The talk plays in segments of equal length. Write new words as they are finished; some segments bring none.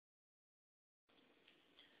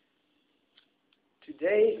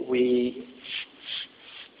Today we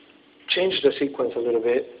changed the sequence a little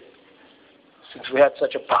bit. Since we had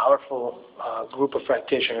such a powerful group of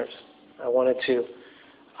practitioners, I wanted to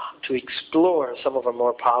explore some of our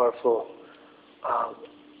more powerful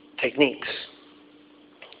techniques.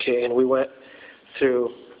 Okay, and we went through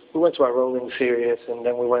our rolling series, and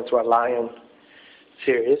then we went through our lion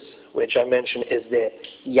series, which I mentioned is the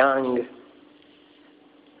yang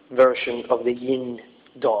version of the yin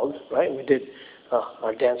dog, right? We did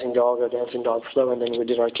our dancing dog flow, and then we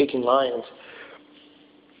did our kicking lions.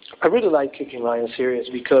 I really like Kicking Lion series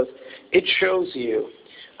because it shows you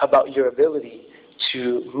about your ability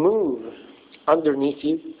to move underneath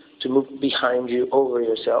you, to move behind you, over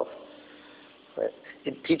yourself. Right?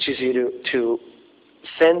 It teaches you to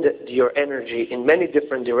send your energy in many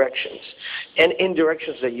different directions, and in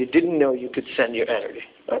directions that you didn't know you could send your energy.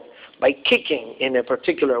 Right? By kicking in a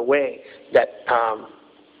particular way that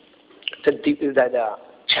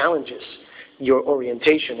challenges your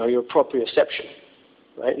orientation or your proprioception.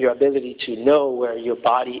 Right? Your ability to know where your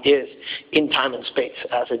body is in time and space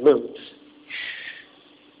as it moves.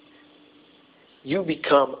 You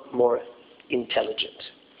become more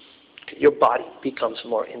intelligent. Your body becomes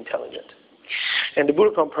more intelligent. And the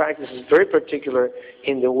Budokon practice is very particular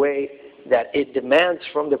in the way that it demands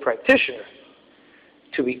from the practitioner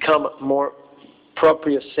to become more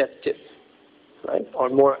proprioceptive, right? Or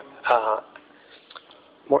more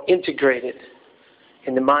integrated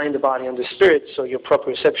in the mind, the body, and the spirit, so your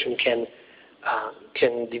proprioception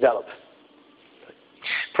can develop.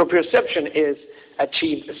 Proprioception is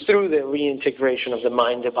achieved through the reintegration of the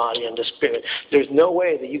mind, the body, and the spirit. There's no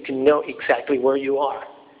way that you can know exactly where you are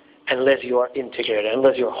unless you are integrated,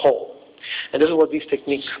 unless you're whole. And this is what these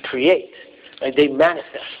techniques create. Right? They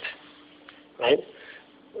manifest. Right?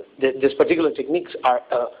 These particular techniques are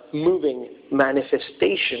a moving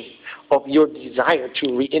manifestation of your desire to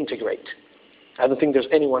reintegrate. I don't think there's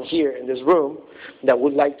anyone here in this room that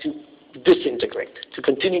would like to disintegrate, to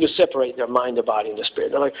continue to separate their mind, the body, and the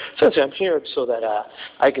spirit. They're like, Sensei, I'm here so that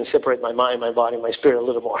I can separate my mind, my body, my spirit a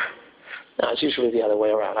little more. No, it's usually the other way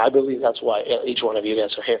around. I believe that's why each one of you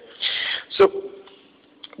guys are here. So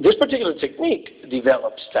this particular technique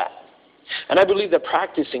develops that. And I believe that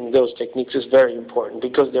practicing those techniques is very important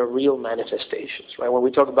because they're real manifestations. Right? When we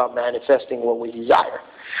talk about manifesting what we desire,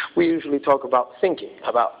 we usually talk about thinking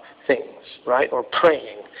about things, right? Or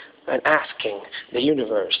praying and asking the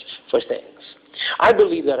universe for things. I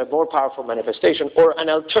believe that a more powerful manifestation, or an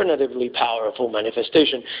alternatively powerful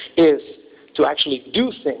manifestation, is to actually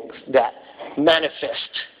do things that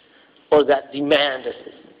manifest or that demand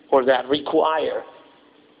or that require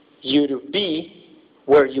you to be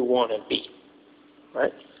where you want to be.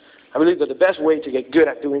 Right? I believe that the best way to get good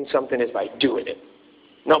at doing something is by doing it,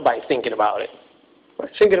 not by thinking about it. Right?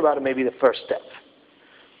 Thinking about it may be the first step.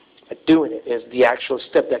 But doing it is the actual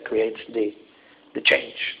step that creates the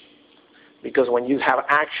change. Because when you have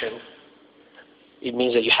action, it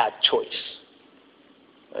means that you had choice.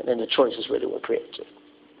 And then the choice is really what creates it.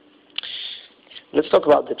 Let's talk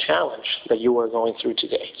about the challenge that you are going through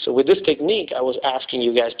today. So with this technique, I was asking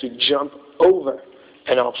you guys to jump over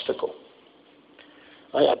an obstacle.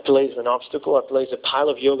 I placed an obstacle, I placed a pile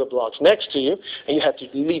of yoga blocks next to you, and you had to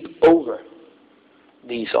leap over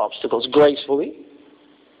these obstacles gracefully.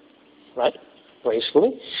 Right?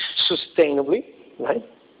 Gracefully, sustainably, right?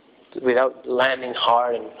 Without landing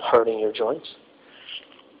hard and hurting your joints.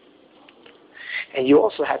 And you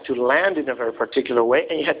also had to land in a very particular way,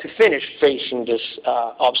 and you had to finish facing this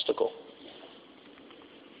obstacle.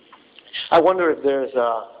 I wonder if there's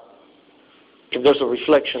a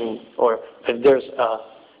reflection, or if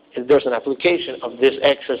there's an application of this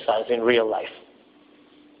exercise in real life.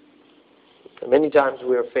 Many times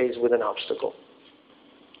we are faced with an obstacle.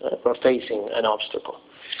 We're facing an obstacle,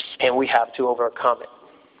 and we have to overcome it.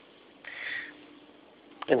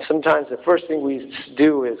 And sometimes the first thing we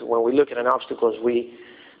do is, when we look at an obstacle, is we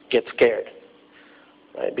get scared,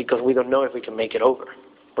 right? Because we don't know if we can make it over.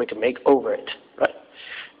 We can make over it, right?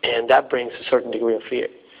 And that brings a certain degree of fear.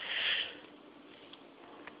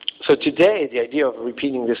 So today, the idea of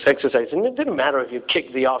repeating this exercise, and it didn't matter if you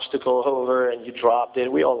kicked the obstacle over and you dropped it,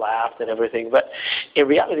 we all laughed and everything, but in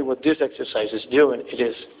reality what this exercise is doing, it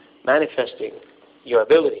is manifesting your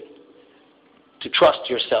ability to trust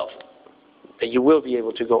yourself, that you will be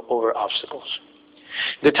able to go over obstacles.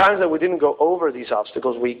 The times that we didn't go over these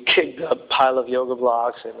obstacles, we kicked a pile of yoga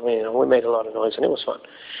blocks, and we made a lot of noise, and it was fun.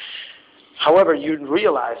 However, you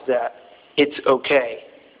realize that it's okay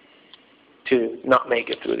to not make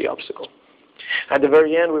it through the obstacle. At the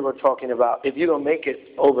very end, we were talking about if you don't make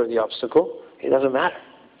it over the obstacle, it doesn't matter,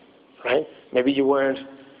 right? Maybe you weren't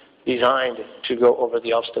designed to go over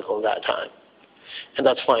the obstacle that time. And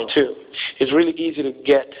that's fine too. It's really easy to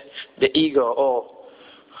get the ego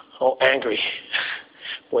all angry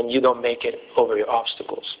when you don't make it over your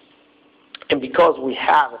obstacles. And because we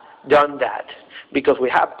have done that, because we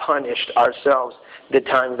have punished ourselves the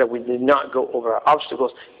times that we did not go over our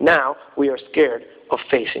obstacles, now we are scared of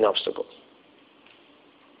facing obstacles.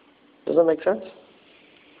 Does that make sense?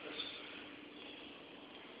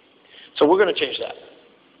 So we're going to change that.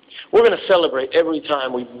 We're going to celebrate every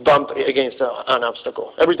time we bump against an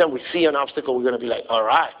obstacle. Every time we see an obstacle, we're going to be like, all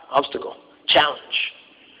right, obstacle, challenge.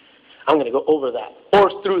 I'm going to go over that,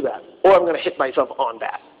 or through that, or I'm going to hit myself on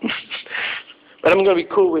that. But I'm going to be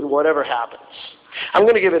cool with whatever happens. I'm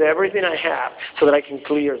going to give it everything I have so that I can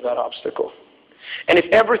clear that obstacle. And if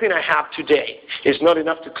everything I have today is not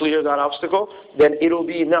enough to clear that obstacle, then it'll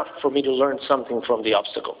be enough for me to learn something from the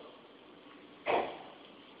obstacle.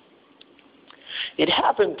 It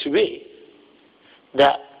happened to be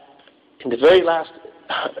that in the very last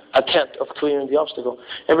attempt of clearing the obstacle,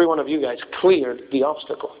 every one of you guys cleared the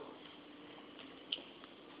obstacle.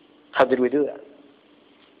 How did we do that?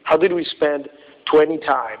 How did we spend 20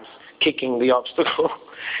 times kicking the obstacle,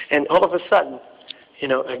 and all of a sudden,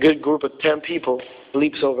 a good group of 10 people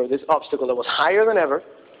leaps over this obstacle that was higher than ever,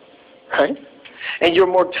 right? And you're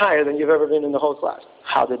more tired than you've ever been in the whole class.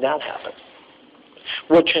 How did that happen?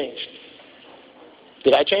 What changed?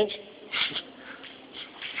 Did I change?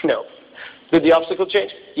 No. Did the obstacle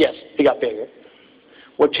change? Yes, it got bigger.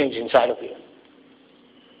 What changed inside of you?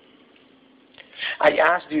 I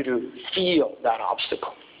asked you to feel that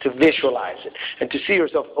obstacle, to visualize it, and to see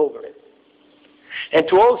yourself over it. And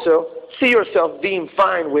to also see yourself being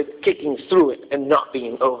fine with kicking through it and not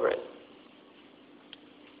being over it.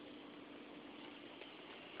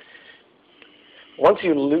 Once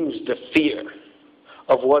you lose the fear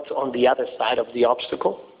of what's on the other side of the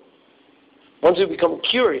obstacle, once you become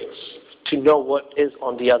curious to know what is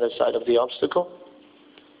on the other side of the obstacle,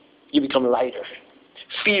 you become lighter.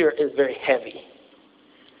 Fear is very heavy.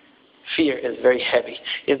 Fear is very heavy.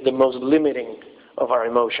 It's the most limiting of our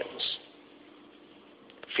emotions.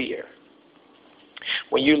 Fear.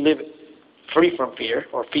 When you live free from fear,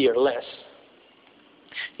 or fearless,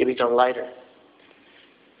 you become lighter.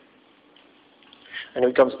 And it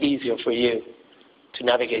becomes easier for you to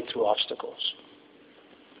navigate through obstacles.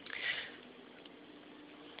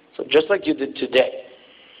 So just like you did today,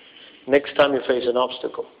 next time you face an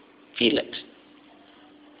obstacle, feel it.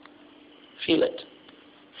 Feel it.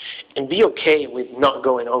 And be okay with not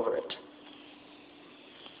going over it.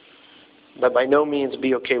 But by no means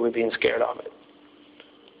be okay with being scared of it.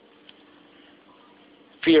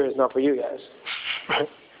 Fear is not for you guys.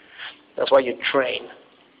 That's why you train.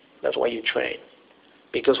 That's why you train.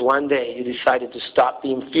 Because one day you decided to stop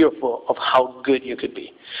being fearful of how good you could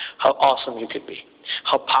be, how awesome you could be,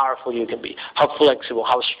 how powerful you can be, how flexible,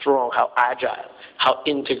 how strong, how agile, how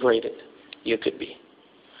integrated you could be.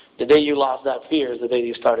 The day you lost that fear is the day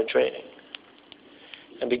you started training.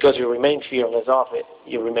 And because you remain fearless of it,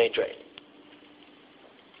 you remain trained.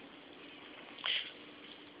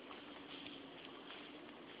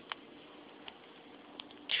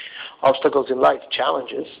 Obstacles in life,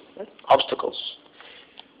 challenges, obstacles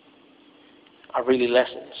are really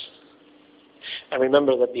lessons. And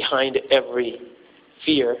remember that behind every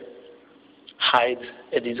fear hides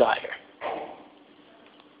a desire.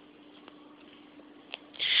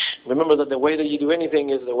 Remember that the way that you do anything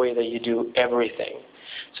is the way that you do everything.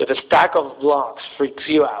 So if a stack of blocks freaks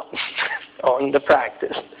you out on the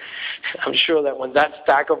practice, I'm sure that when that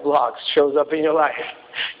stack of blocks shows up in your life,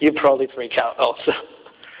 you probably freak out also.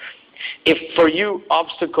 If for you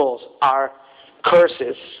obstacles are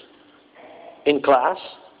curses in class,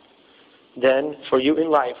 then for you in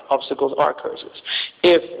life, obstacles are curses.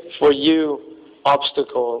 If for you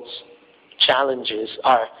obstacles, challenges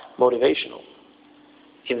are motivational,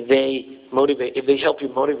 if they help you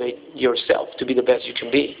motivate yourself to be the best you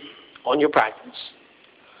can be on your practice,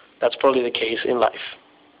 that's probably the case in life.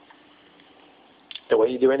 The way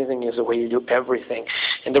you do anything is the way you do everything.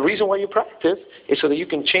 And the reason why you practice is so that you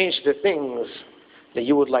can change the things that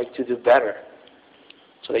you would like to do better,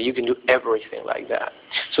 so that you can do everything like that.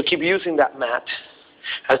 So keep using that mat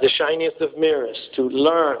as the shiniest of mirrors to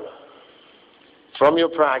learn from your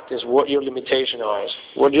practice what your limitations are,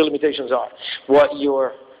 what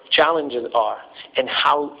your challenges are, and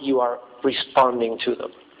how you are responding to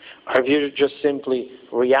them. Or if you're just simply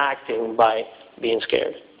reacting by being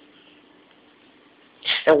scared.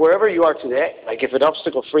 And wherever you are today, like if an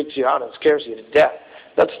obstacle freaks you out and scares you to death,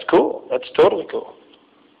 that's cool. That's totally cool.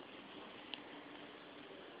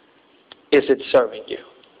 Is it serving you?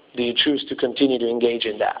 Do you choose to continue to engage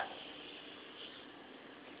in that?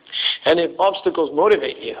 And if obstacles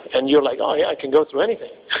motivate you, and you're like, oh yeah, I can go through anything.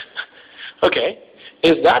 Okay,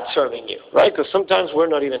 is that serving you, right? Because sometimes we're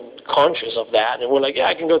not even conscious of that, and we're like, yeah,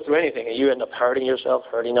 I can go through anything, and you end up hurting yourself,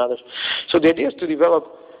 hurting others. So the idea is to develop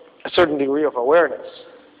a certain degree of awareness,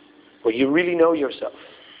 where you really know yourself.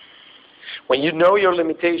 When you know your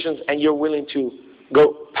limitations and you're willing to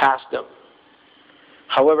go past them.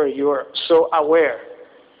 However, you're so aware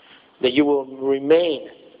that you will remain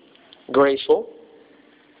graceful,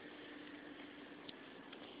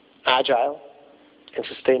 agile, and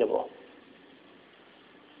sustainable.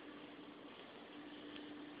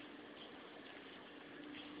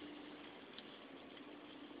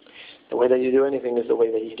 The way that you do anything is the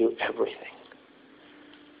way that you do everything.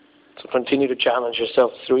 So continue to challenge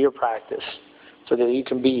yourself through your practice so that you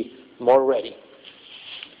can be more ready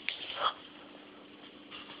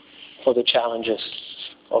for the challenges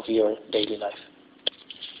of your daily life.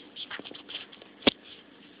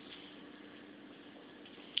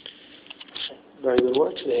 Very good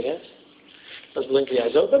work today, guys. Let's blink the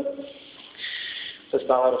eyes open. Let's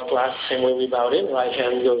bow out of class the same way we bowed in. Right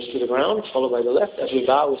hand goes to the ground, followed by the left. As we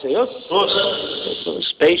bow, we say, yes.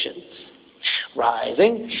 It's patience.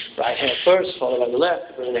 Rising, right hand first, followed by the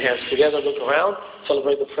left. Bring the hands together, look around,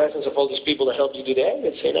 celebrate the presence of all these people that helped you today,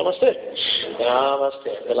 and say namaste.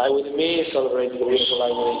 Namaste. The light within me, celebrate the beautiful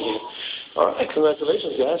light within you. All right,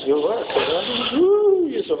 congratulations, guys. Good work. Woo,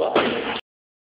 you survived.